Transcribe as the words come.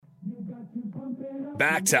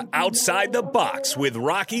Back to Outside the Box with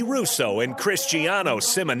Rocky Russo and Cristiano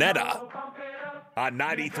Simonetta on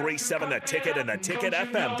 93.7 The Ticket and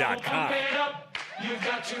theticketfm.com.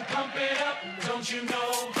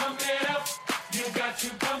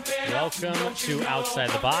 Welcome to Outside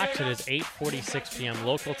the Box. It is 8:46 p.m.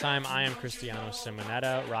 local time. I am Cristiano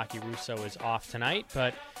Simonetta. Rocky Russo is off tonight,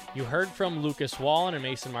 but you heard from Lucas Wallen and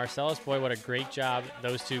Mason Marcellus. Boy, what a great job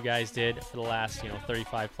those two guys did for the last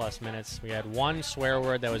 35-plus minutes. We had one swear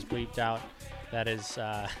word that was bleeped out. That is,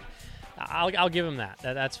 I'll give them that.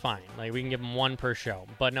 That's fine. Like, we can give them one per show.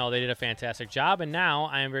 But no, they did a fantastic job, and now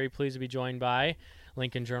I am very pleased to be joined by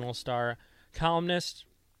Lincoln Journal-Star columnist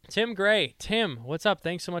Tim Gray. Tim, what's up?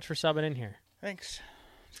 Thanks so much for subbing in here. Thanks.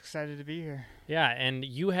 Excited to be here. Yeah, and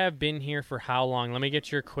you have been here for how long? Let me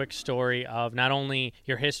get your quick story of not only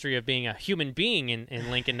your history of being a human being in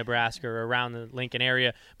Lincoln, Nebraska, or around the Lincoln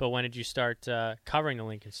area, but when did you start covering the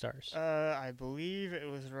Lincoln Stars? I believe it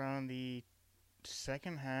was around the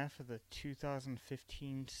second half of the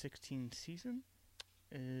 2015-16 season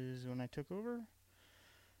is when I took over.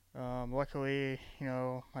 Luckily,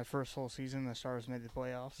 my first whole season, the Stars made the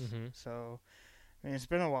playoffs. Mm-hmm. So, I mean, it's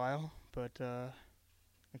been a while, but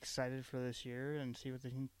excited for this year and see what the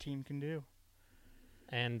team can do.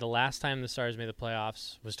 And the last time the Stars made the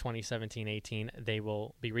playoffs was 2017-18. They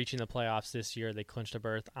will be reaching the playoffs this year. They clinched a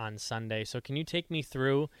berth on Sunday. So can you take me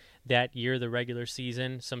through that year, the regular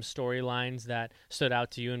season, some storylines that stood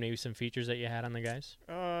out to you and maybe some features that you had on the guys?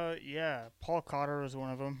 Yeah. Paul Cotter was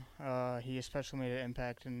one of them. He especially made an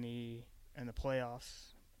impact in the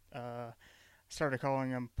playoffs. I started calling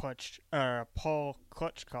him Paul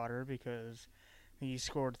Clutch Cotter because he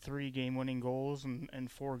scored 3 game-winning goals in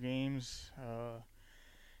 4 games.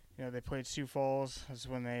 They played Sioux Falls. That's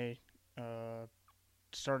when they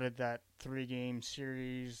started that 3-game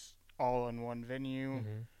series all in one venue.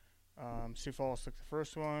 Mm-hmm. Sioux Falls took the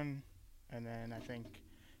first one, and then I think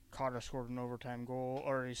Cotter scored an overtime goal,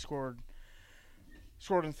 or he scored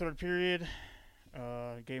in third period,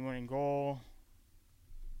 game-winning goal,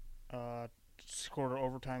 scored an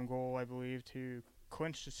overtime goal, I believe, to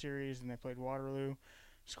clinch the series, and they played Waterloo.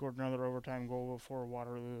 Scored another overtime goal before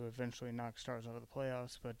Waterloo eventually knocked Stars out of the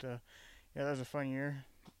playoffs. But, that was a fun year.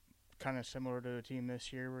 Kind of similar to the team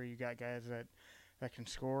this year where you got guys that can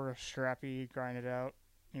score, strappy, grind it out.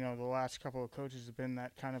 The last couple of coaches have been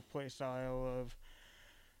that kind of play style of,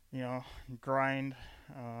 grind,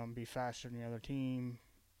 be faster than the other team,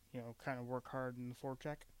 kind of work hard in the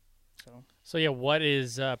forecheck. So yeah, what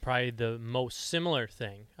is probably the most similar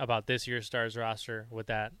thing about this year's Stars roster with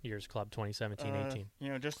that year's club, 2017-18?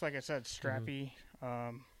 Just like I said, strappy,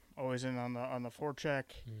 always in on the forecheck,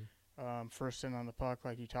 first in on the puck,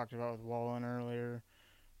 like you talked about with Wallen earlier,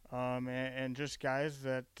 and just guys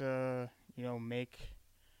that make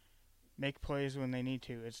plays when they need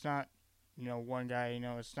to. It's not one guy.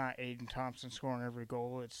 It's not Aiden Thompson scoring every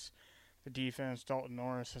goal. It's the defense. Dalton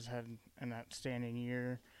Norris has had an outstanding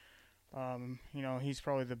year. He's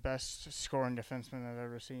probably the best scoring defenseman I've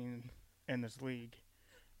ever seen in this league.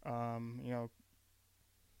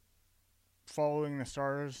 Following the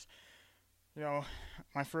Stars,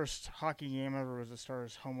 my first hockey game ever was the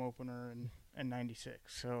Stars home opener in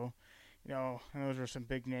 96. So, and those were some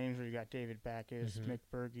big names where you got David Backus, Mick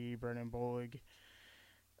Berge, Brendan Bollig.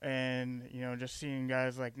 And, just seeing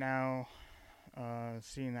guys like now,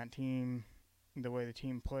 seeing that team, the way the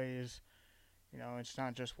team plays, it's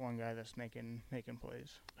not just one guy that's making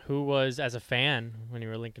plays. Who was, as a fan, when you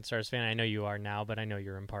were a Lincoln Stars fan, I know you are now, but I know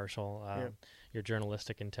you're impartial, your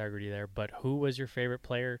journalistic integrity there, but who was your favorite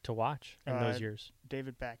player to watch in those years?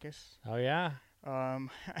 David Backus. Oh, yeah.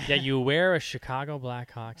 Yeah, you wear a Chicago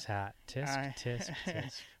Blackhawks hat. Tisk, tisk,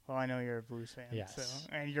 tisk. Well, I know you're a Blues fan. Yes. So,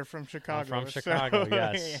 and you're from Chicago. I'm from Chicago,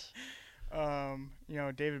 yes.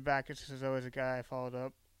 David Backus is always a guy I followed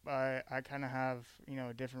up. I kind of have,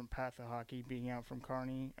 a different path of hockey being out from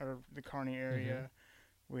Kearney, or the Kearney area.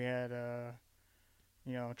 We had,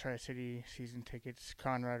 Tri-City season tickets.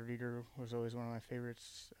 Conrad Reeder was always one of my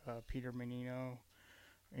favorites. Peter Menino.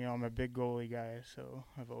 I'm a big goalie guy, so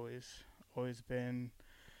I've always been,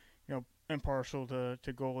 impartial to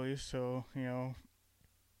goalies. So,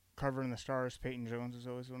 covering the Stars, Peyton Jones is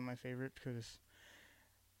always one of my favorites because,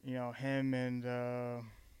 him and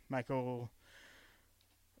Michael...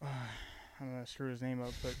 I'm gonna screw his name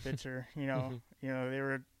up, but Bitzer, they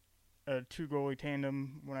were a 2-goalie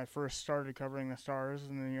tandem when I first started covering the Stars,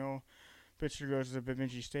 and then Bitzer goes to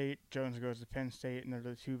Bemidji State, Jones goes to Penn State, and they're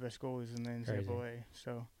the 2 best goalies in the NCAA.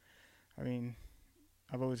 So, I mean,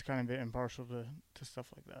 I've always kind of been impartial to stuff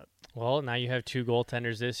like that. Well, now you have 2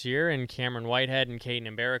 goaltenders this year, and Cameron Whitehead and Caden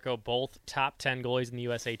Mbarico, both top 10 goalies in the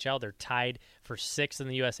USHL. They're tied for 6th in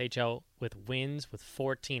the USHL with wins, with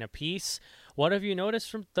 14 apiece. What have you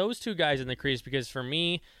noticed from those 2 guys in the crease? Because for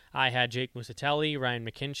me, I had Jake Musatelli, Ryan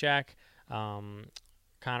McKinchak, Connor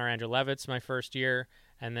Andrelevitz my first year,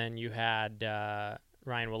 and then you had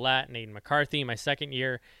Ryan Willett and Aiden McCarthy my second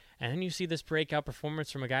year. And then you see this breakout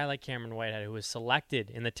performance from a guy like Cameron Whitehead, who was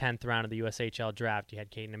selected in the 10th round of the USHL draft. You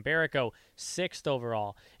had Caden Mbarico, 6th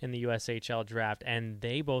overall in the USHL draft, and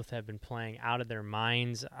they both have been playing out of their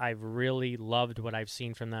minds. I've really loved what I've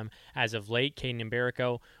seen from them as of late. Caden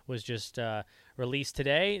Mbarico was just released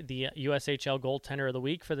today, the USHL Goaltender of the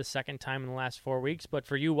Week for the second time in the last 4 weeks. But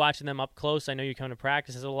for you watching them up close, I know you come to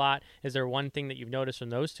practices a lot. Is there one thing that you've noticed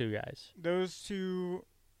from those 2 guys? Those 2...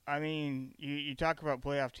 I mean, you talk about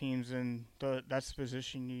playoff teams, and that's the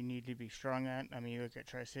position you need to be strong at. I mean, you look at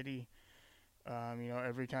Tri-City.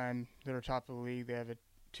 Every time they're top of the league, they have a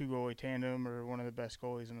 2-goalie tandem or one of the best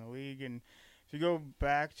goalies in the league. And if you go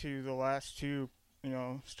back to the last 2,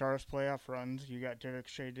 Stars playoff runs, you got Derek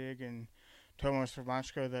Shadig and Tomas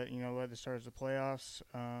Vermachka that, led the Stars to playoffs.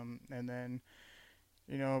 And then,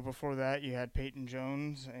 before that, you had Peyton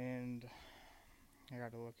Jones, and I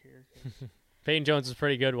got to look here. Peyton Jones is a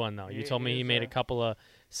pretty good one, though. You told me he made a couple of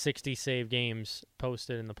 60-save games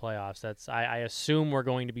posted in the playoffs. I assume we're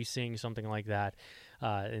going to be seeing something like that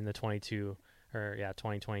in the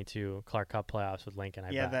 2022 Clark Cup playoffs with Lincoln.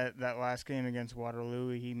 I bet. that last game against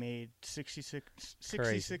Waterloo, he made 66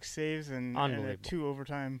 saves and a 2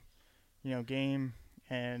 overtime, game.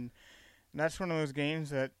 And that's one of those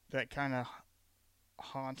games that kind of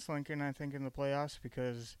haunts Lincoln, I think, in the playoffs,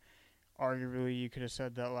 because arguably, you could have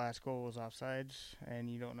said that last goal was offsides, and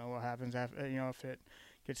you don't know what happens after. If it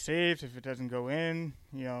gets saved, if it doesn't go in.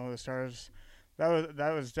 The Stars. That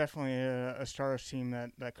was definitely a Stars team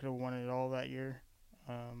that could have won it all that year.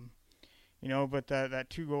 But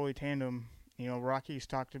that 2-goalie tandem. Rocky's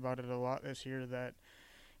talked about it a lot this year. That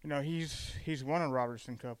he's won a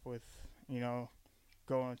Robertson Cup with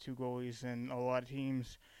going with 2 goalies, and a lot of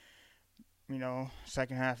teams.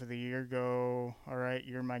 Second half of the year go, all right,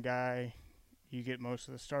 you're my guy, you get most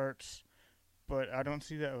of the starts. But I don't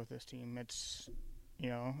see that with this team. It's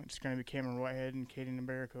going to be Cameron Whitehead and Caden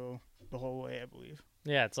Mbarico the whole way, I believe.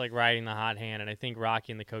 Yeah, it's like riding the hot hand, and I think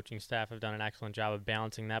Rocky and the coaching staff have done an excellent job of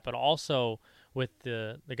balancing that, but also with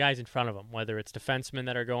the guys in front of them, whether it's defensemen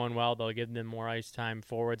that are going well, they'll give them more ice time,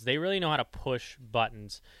 forwards. They really know how to push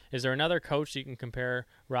buttons. Is there another coach you can compare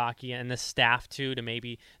Rocky and the staff to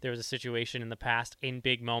maybe there was a situation in the past in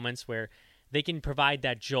big moments where they can provide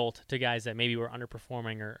that jolt to guys that maybe were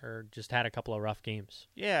underperforming or just had a couple of rough games?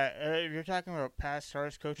 Yeah, if you're talking about past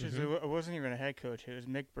Stars coaches, it wasn't even a head coach. It was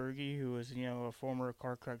Mick Berge, who was a former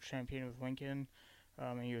Clark Cup champion with Lincoln.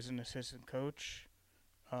 And he was an assistant coach.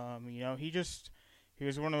 He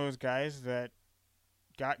was one of those guys that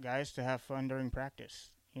got guys to have fun during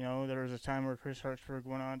practice. There was a time where Chris Hartsburg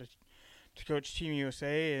went on to coach Team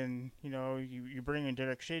USA, and you bring in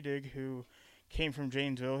Derek Shadig, who came from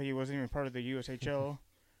Janesville. He wasn't even part of the USHL,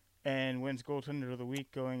 and wins goaltender of the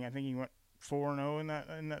week. I think he went 4-0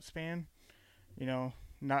 in that span.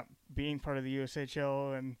 Not being part of the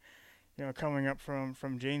USHL and coming up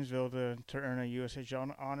from Janesville to earn a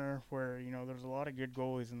USHL honor, where there's a lot of good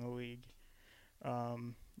goalies in the league.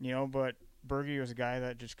 But Berge was a guy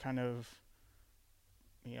that just kind of,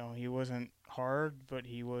 he wasn't hard, but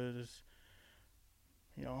he was,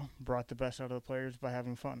 brought the best out of the players by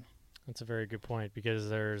having fun. That's a very good point, because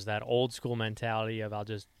there's that old school mentality of I'll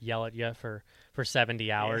just yell at you for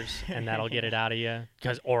 70 hours and that'll get it out of you,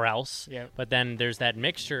 or else. Yep. But then there's that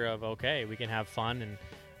mixture of, okay, we can have fun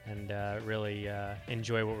and really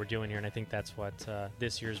enjoy what we're doing here, and I think that's what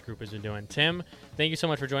this year's group has been doing. Tim, thank you so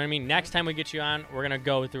much for joining me. Next time we get you on, we're going to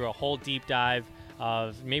go through a whole deep dive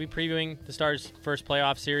of maybe previewing the Stars' first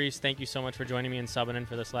playoff series. Thank you so much for joining me and subbing in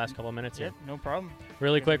for this last couple of minutes here. No problem.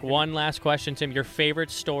 Really quick, one last question, Tim. Your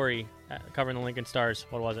favorite story covering the Lincoln Stars,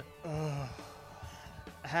 what was it?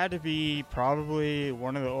 Had to be probably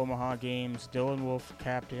one of the Omaha games. Dylan Wolf,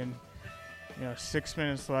 captain. 6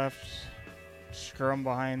 minutes left. Scrum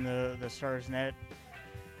behind the Stars net.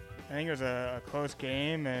 I think it was a close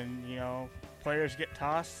game, and players get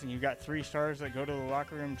tossed, and you've got 3 Stars that go to the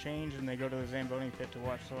locker room, change, and they go to the Zamboni pit to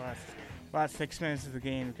watch the last 6 minutes of the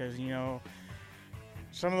game, because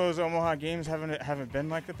some of those Omaha games haven't been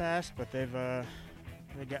like the past, but they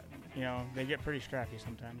get pretty scrappy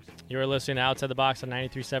sometimes. You are listening to Outside the Box on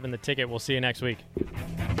 93.7 The Ticket. We'll see you next week.